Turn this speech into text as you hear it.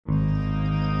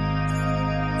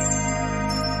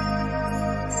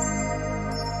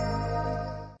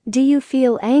Do you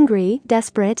feel angry,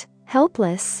 desperate,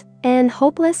 helpless, and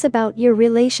hopeless about your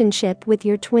relationship with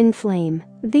your twin flame?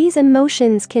 These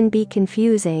emotions can be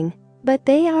confusing, but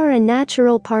they are a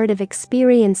natural part of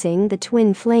experiencing the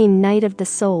twin flame night of the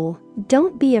soul.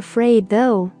 Don't be afraid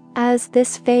though, as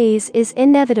this phase is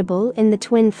inevitable in the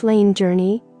twin flame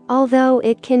journey, although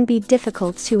it can be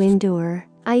difficult to endure.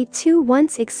 I too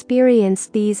once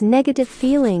experienced these negative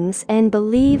feelings and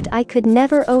believed I could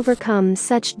never overcome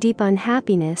such deep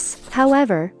unhappiness.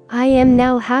 However, I am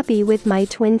now happy with my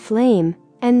twin flame,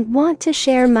 and want to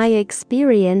share my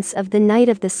experience of the night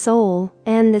of the soul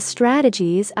and the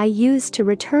strategies I use to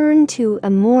return to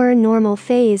a more normal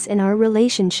phase in our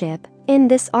relationship. In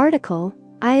this article,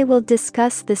 I will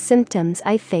discuss the symptoms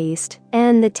I faced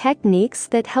and the techniques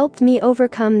that helped me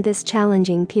overcome this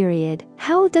challenging period.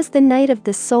 How does the night of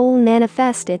the soul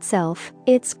manifest itself?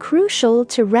 It's crucial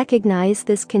to recognize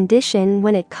this condition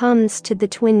when it comes to the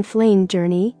twin flame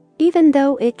journey, even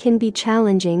though it can be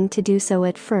challenging to do so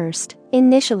at first.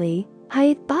 Initially,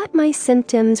 I thought my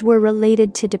symptoms were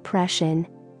related to depression,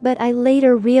 but I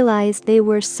later realized they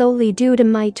were solely due to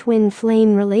my twin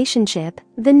flame relationship.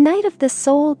 The night of the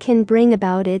soul can bring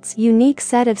about its unique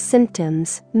set of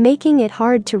symptoms, making it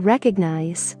hard to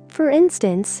recognize. For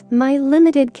instance, my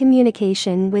limited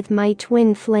communication with my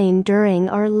twin flame during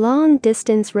our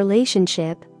long-distance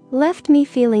relationship left me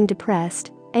feeling depressed,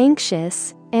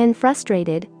 anxious, and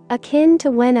frustrated, akin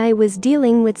to when I was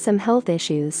dealing with some health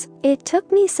issues. It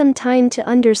took me some time to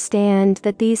understand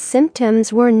that these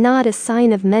symptoms were not a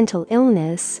sign of mental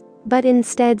illness, but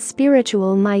instead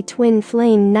spiritual my twin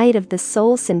flame night of the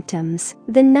soul symptoms.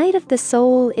 The night of the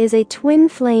soul is a twin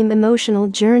flame emotional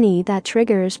journey that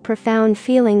triggers profound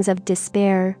feelings of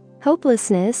despair,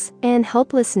 hopelessness, and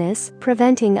helplessness,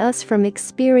 preventing us from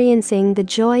experiencing the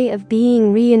joy of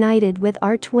being reunited with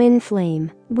our twin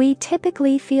flame. We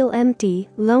typically feel empty,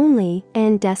 lonely,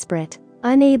 and desperate,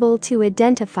 unable to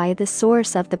identify the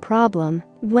source of the problem.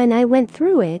 When I went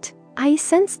through it, I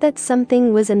sensed that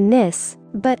something was amiss,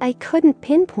 but I couldn't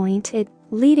pinpoint it,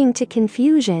 leading to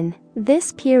confusion.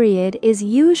 This period is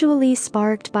usually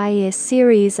sparked by a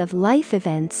series of life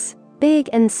events, big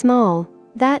and small,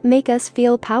 that make us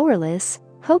feel powerless,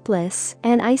 hopeless,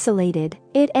 and isolated.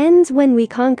 It ends when we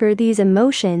conquer these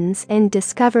emotions and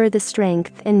discover the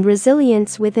strength and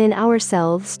resilience within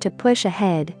ourselves to push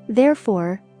ahead.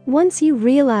 Therefore, once you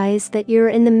realize that you're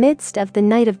in the midst of the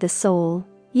night of the soul,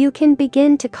 you can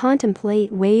begin to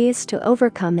contemplate ways to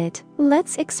overcome it.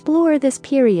 Let's explore this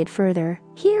period further.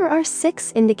 Here are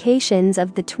 6 indications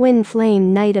of the twin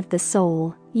flame night of the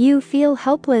soul. You feel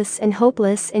helpless and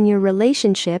hopeless in your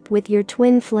relationship with your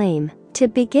twin flame. To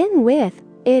begin with,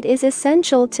 it is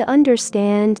essential to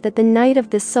understand that the night of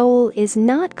the soul is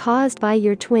not caused by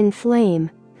your twin flame,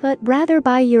 but rather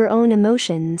by your own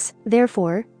emotions.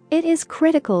 Therefore, it is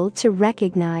critical to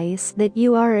recognize that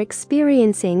you are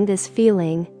experiencing this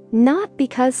feeling, not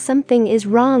because something is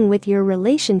wrong with your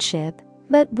relationship,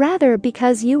 but rather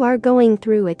because you are going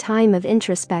through a time of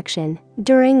introspection.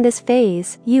 During this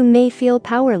phase, you may feel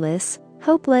powerless,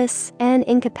 hopeless, and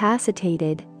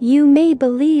incapacitated. You may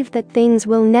believe that things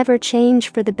will never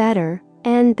change for the better,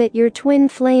 and that your twin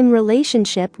flame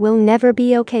relationship will never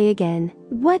be okay again.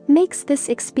 What makes this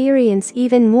experience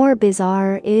even more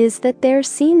bizarre is that there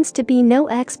seems to be no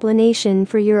explanation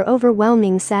for your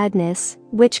overwhelming sadness,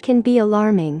 which can be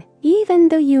alarming. Even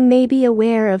though you may be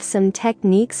aware of some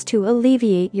techniques to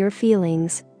alleviate your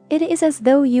feelings, it is as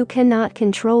though you cannot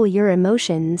control your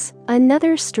emotions.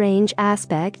 Another strange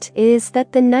aspect is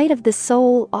that the night of the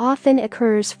soul often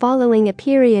occurs following a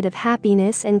period of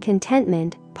happiness and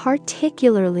contentment,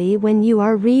 particularly when you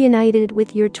are reunited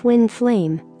with your twin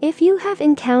flame. If you have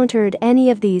encountered any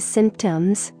of these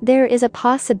symptoms, there is a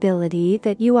possibility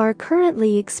that you are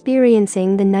currently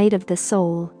experiencing the night of the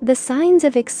soul. The signs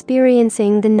of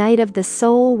experiencing the night of the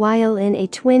soul while in a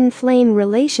twin flame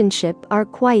relationship are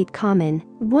quite common.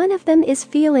 One of them is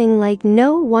feeling like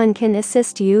no one can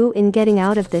assist you in getting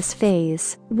out of this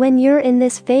phase. When you're in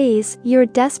this phase, you're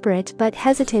desperate but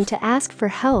hesitant to ask for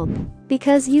help,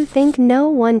 because you think no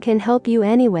one can help you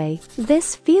anyway.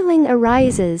 This feeling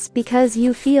arises because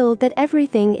you feel that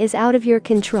everything is out of your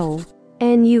control,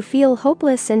 and you feel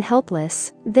hopeless and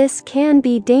helpless. This can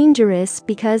be dangerous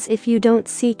because if you don't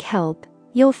seek help,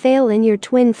 you'll fail in your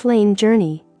twin flame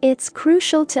journey. It's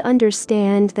crucial to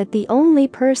understand that the only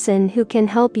person who can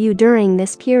help you during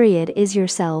this period is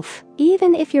yourself.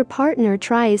 Even if your partner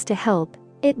tries to help,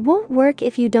 it won't work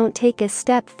if you don't take a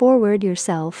step forward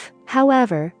yourself.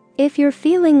 However, if you're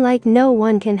feeling like no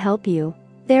one can help you,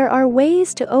 there are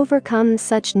ways to overcome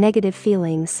such negative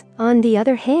feelings. On the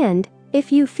other hand, If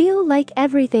you feel like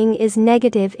everything is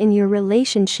negative in your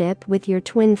relationship with your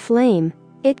twin flame,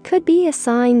 it could be a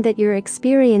sign that you're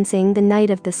experiencing the night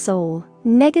of the soul.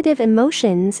 Negative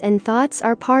emotions and thoughts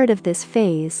are part of this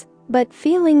phase, but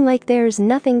feeling like there's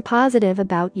nothing positive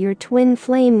about your twin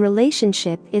flame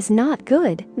relationship is not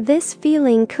good. This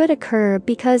feeling could occur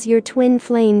because your twin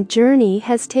flame journey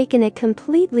has taken a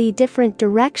completely different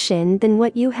direction than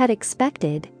what you had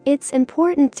expected. It's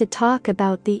important to talk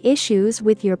about the issues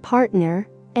with your partner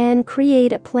and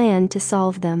create a plan to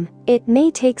solve them. It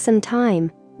may take some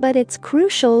time, but it's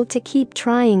crucial to keep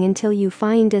trying until you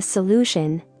find a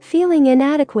solution. Feeling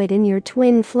inadequate in your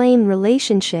twin flame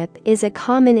relationship is a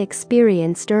common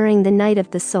experience during the night of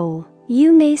the soul.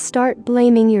 You may start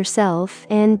blaming yourself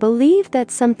and believe that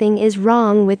something is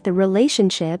wrong with the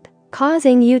relationship,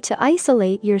 causing you to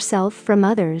isolate yourself from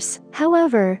others.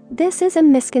 However, this is a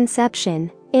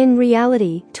misconception. In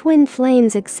reality, twin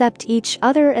flames accept each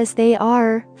other as they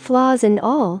are, flaws and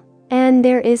all, and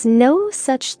there is no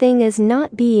such thing as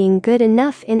not being good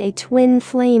enough in a twin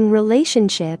flame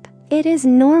relationship. It is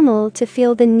normal to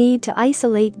feel the need to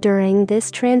isolate during this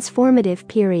transformative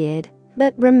period,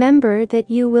 but remember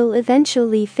that you will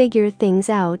eventually figure things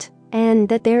out, and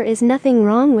that there is nothing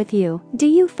wrong with you. Do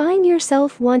you find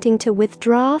yourself wanting to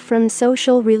withdraw from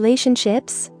social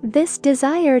relationships? This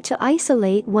desire to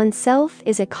isolate oneself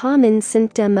is a common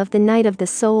symptom of the night of the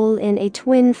soul in a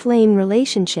twin flame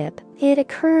relationship. It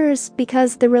occurs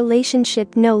because the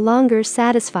relationship no longer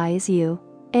satisfies you,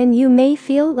 and you may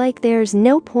feel like there's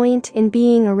no point in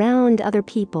being around other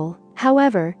people.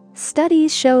 However,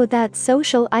 studies show that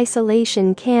social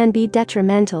isolation can be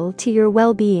detrimental to your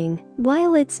well-being.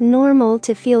 While it's normal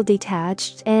to feel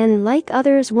detached and like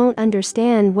others won't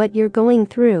understand what you're going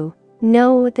through,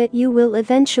 know that you will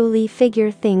eventually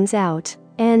figure things out,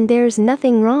 and there's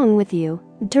nothing wrong with you.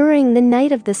 During the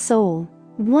night of the soul,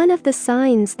 one of the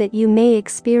signs that you may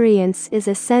experience is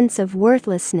a sense of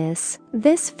worthlessness.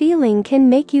 This feeling can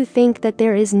make you think that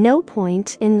there is no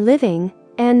point in living,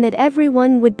 and that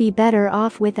everyone would be better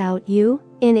off without you.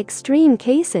 In extreme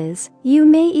cases, you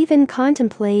may even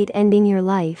contemplate ending your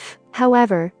life.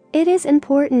 However, it is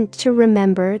important to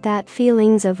remember that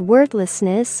feelings of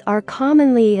worthlessness are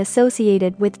commonly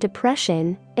associated with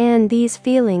depression, and these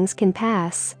feelings can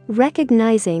pass.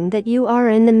 Recognizing that you are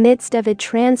in the midst of a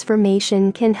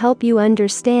transformation can help you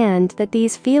understand that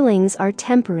these feelings are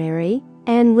temporary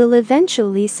and will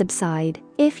eventually subside.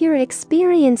 If you're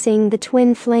experiencing the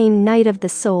twin flame night of the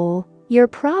soul, you're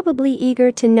probably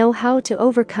eager to know how to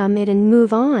overcome it and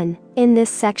move on. In this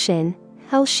section,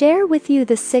 I'll share with you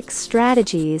the 6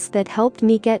 strategies that helped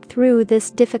me get through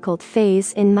this difficult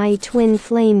phase in my twin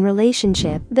flame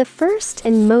relationship. The first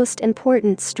and most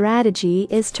important strategy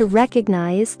is to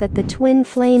recognize that the twin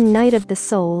flame night of the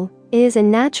soul is a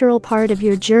natural part of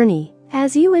your journey.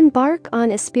 As you embark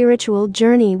on a spiritual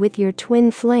journey with your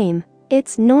twin flame,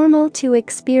 it's normal to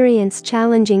experience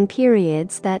challenging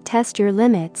periods that test your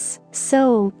limits.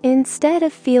 So, instead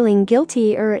of feeling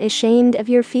guilty or ashamed of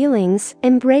your feelings,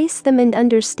 embrace them and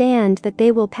understand that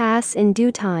they will pass in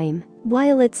due time.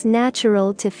 While it's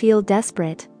natural to feel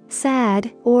desperate,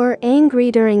 sad, or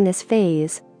angry during this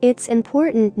phase, it's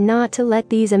important not to let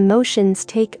these emotions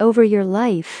take over your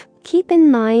life. Keep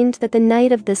in mind that the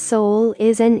night of the soul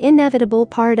is an inevitable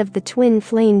part of the twin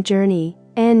flame journey,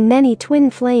 and many twin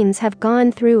flames have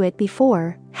gone through it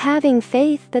before. Having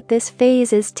faith that this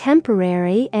phase is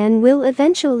temporary and will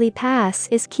eventually pass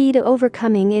is key to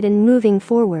overcoming it and moving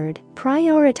forward.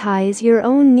 Prioritize your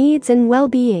own needs and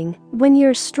well-being. When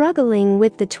you're struggling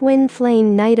with the twin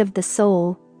flame night of the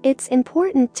soul, it's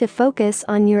important to focus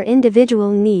on your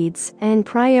individual needs and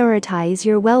prioritize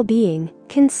your well-being.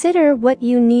 Consider what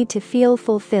you need to feel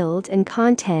fulfilled and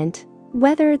content,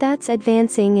 whether that's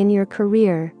advancing in your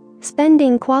career,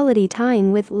 spending quality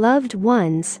time with loved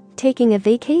ones, taking a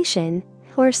vacation,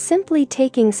 or simply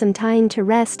taking some time to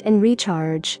rest and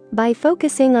recharge. By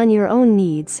focusing on your own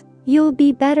needs, you'll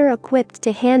be better equipped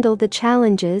to handle the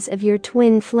challenges of your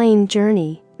twin flame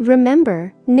journey.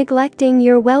 Remember, neglecting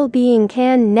your well-being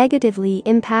can negatively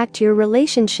impact your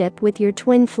relationship with your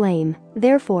twin flame.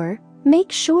 Therefore,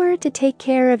 make sure to take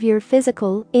care of your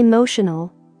physical,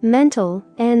 emotional, mental,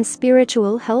 and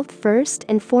spiritual health first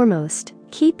and foremost.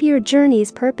 Keep your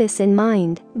journey's purpose in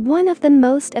mind. One of the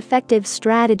most effective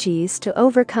strategies to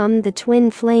overcome the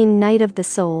twin flame night of the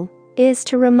soul is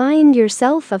to remind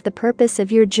yourself of the purpose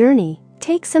of your journey.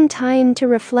 Take some time to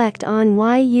reflect on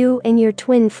why you and your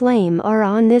twin flame are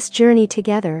on this journey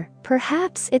together.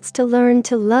 Perhaps it's to learn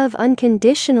to love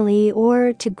unconditionally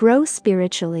or to grow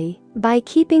spiritually. By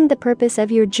keeping the purpose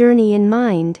of your journey in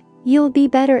mind, you'll be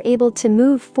better able to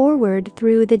move forward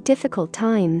through the difficult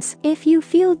times. If you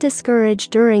feel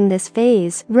discouraged during this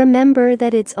phase, remember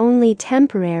that it's only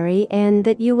temporary and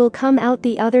that you will come out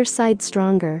the other side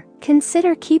stronger.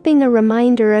 Consider keeping a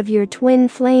reminder of your twin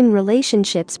flame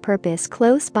relationship's purpose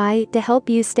close by to help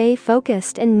you stay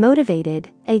focused and motivated.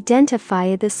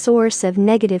 Identify the source of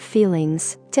negative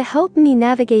feelings. To help me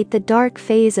navigate the dark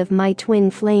phase of my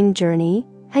twin flame journey,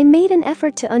 I made an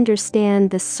effort to understand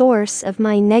the source of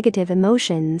my negative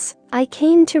emotions. I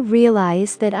came to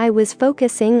realize that I was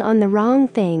focusing on the wrong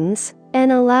things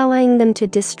and allowing them to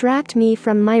distract me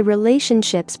from my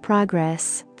relationship's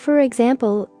progress. For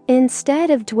example, instead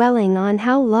of dwelling on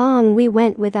how long we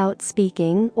went without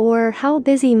speaking or how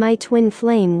busy my twin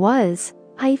flame was,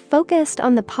 I focused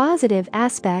on the positive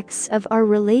aspects of our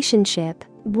relationship.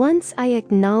 Once I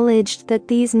acknowledged that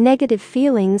these negative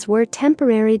feelings were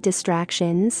temporary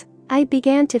distractions, I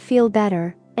began to feel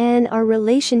better, and our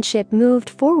relationship moved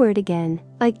forward again.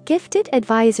 A gifted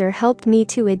advisor helped me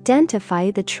to identify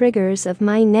the triggers of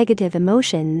my negative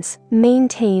emotions,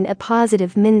 maintain a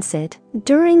positive mindset.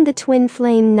 During the twin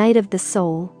flame night of the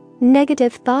soul,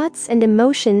 negative thoughts and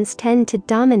emotions tend to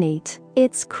dominate.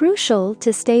 It's crucial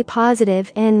to stay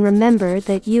positive and remember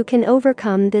that you can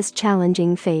overcome this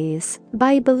challenging phase.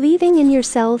 By believing in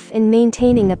yourself and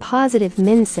maintaining a positive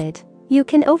mindset, you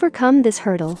can overcome this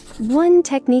hurdle. One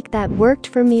technique that worked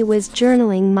for me was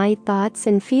journaling my thoughts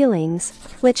and feelings,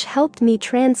 which helped me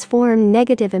transform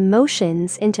negative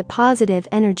emotions into positive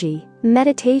energy.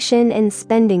 Meditation and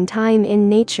spending time in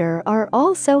nature are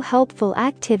also helpful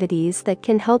activities that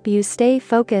can help you stay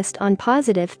focused on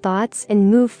positive thoughts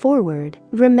and move forward.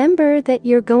 Remember that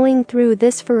you're going through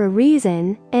this for a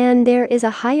reason, and there is a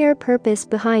higher purpose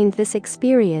behind this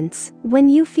experience. When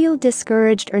you feel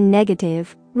discouraged or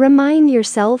negative, remind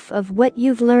yourself of what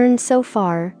you've learned so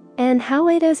far and how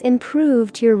it has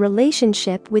improved your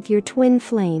relationship with your twin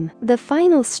flame. The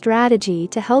final strategy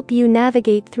to help you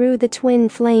navigate through the twin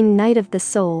flame night of the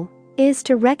soul is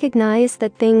to recognize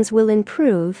that things will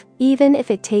improve, even if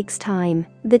it takes time.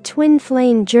 The twin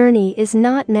flame journey is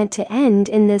not meant to end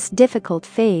in this difficult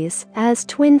phase, as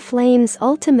twin flames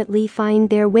ultimately find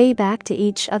their way back to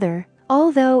each other.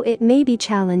 Although it may be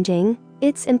challenging,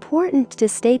 it's important to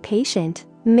stay patient,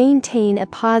 maintain a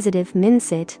positive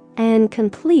mindset, and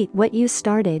complete what you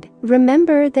started.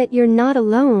 Remember that you're not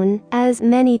alone, as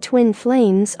many twin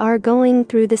flames are going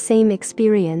through the same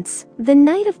experience. The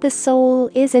night of the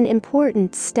soul is an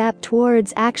important step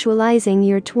towards actualizing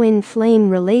your twin flame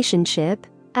relationship,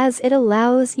 as it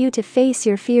allows you to face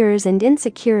your fears and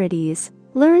insecurities,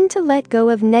 learn to let go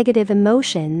of negative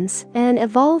emotions, and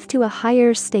evolve to a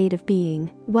higher state of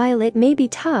being. While it may be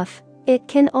tough, it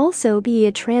can also be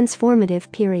a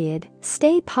transformative period.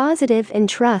 Stay positive and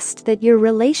trust that your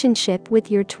relationship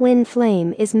with your twin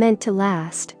flame is meant to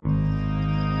last.